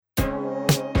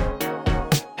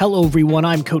Hello everyone,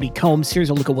 I'm Cody Combs. Here's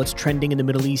a look at what's trending in the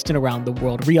Middle East and around the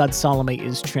world. Riad Salameh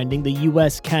is trending. The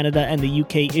US, Canada, and the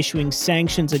UK issuing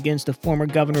sanctions against the former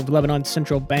governor of Lebanon's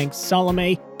central bank,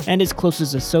 Salameh, and his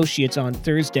closest associates on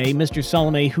Thursday. Mr.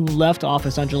 Salameh, who left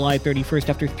office on July 31st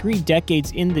after 3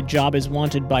 decades in the job, is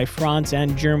wanted by France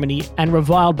and Germany and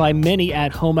reviled by many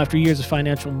at home after years of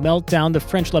financial meltdown. The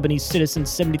French-Lebanese citizen,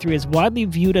 73, is widely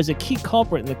viewed as a key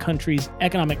culprit in the country's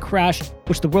economic crash,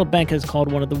 which the World Bank has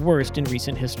called one of the worst in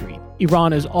recent history.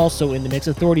 Iran is also in the mix.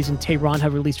 Authorities in Tehran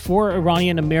have released 4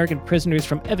 Iranian-American prisoners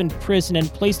from Evin prison and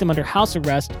placed them under house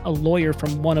arrest, a lawyer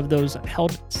from one of those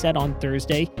held said on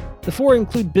Thursday. The 4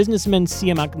 include businessman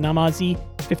Siam Namazi,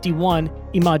 51,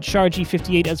 Imad Sharji,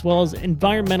 58, as well as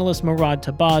environmentalist Murad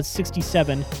Tabaz,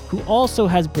 67, who also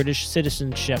has British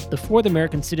citizenship. The 4th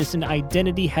American citizen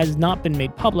identity has not been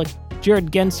made public.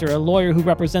 Jared Genser, a lawyer who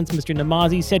represents Mr.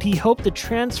 Namazi, said he hoped the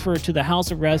transfer to the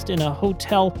house arrest in a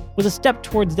hotel was a step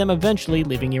towards them eventually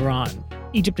leaving Iran.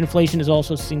 Egypt inflation is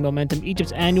also seeing momentum.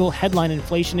 Egypt's annual headline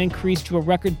inflation increased to a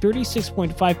record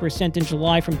 36.5% in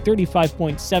July from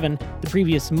 35.7% the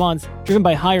previous month, driven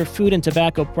by higher food and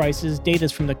tobacco prices, data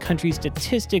from the country's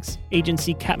statistics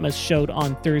agency CATMAS showed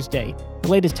on Thursday. The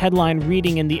latest headline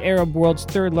reading in the Arab world's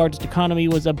third-largest economy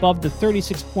was above the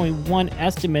 36.1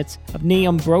 estimates of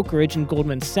Neom Brokerage and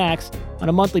Goldman Sachs. On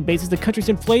a monthly basis, the country's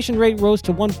inflation rate rose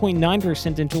to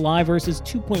 1.9% in July versus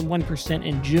 2.1%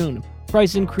 in June.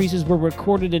 Price increases were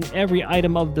recorded in every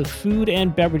item of the food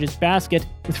and beverages basket,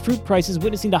 with fruit prices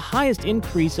witnessing the highest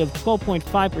increase of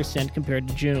 12.5% compared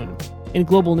to June. In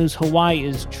global news, Hawaii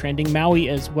is trending, Maui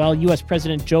as well. U.S.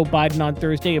 President Joe Biden on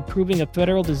Thursday approving a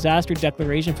federal disaster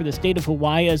declaration for the state of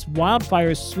Hawaii as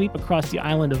wildfires sweep across the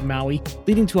island of Maui,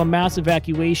 leading to a mass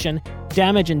evacuation,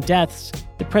 damage, and deaths.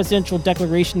 The presidential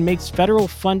declaration makes federal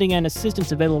funding and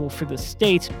assistance available for the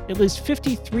state. At least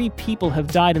 53 people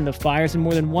have died in the fires and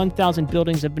more than 1,000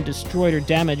 buildings have been destroyed or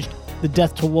damaged. The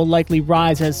death toll will likely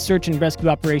rise as search and rescue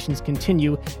operations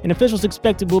continue, and officials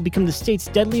expect it will become the state's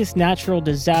deadliest natural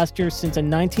disaster since a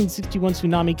 1961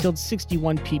 tsunami killed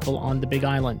 61 people on the Big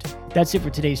Island. That's it for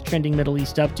today's Trending Middle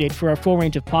East update. For our full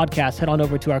range of podcasts, head on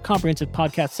over to our comprehensive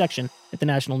podcast section at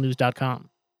thenationalnews.com.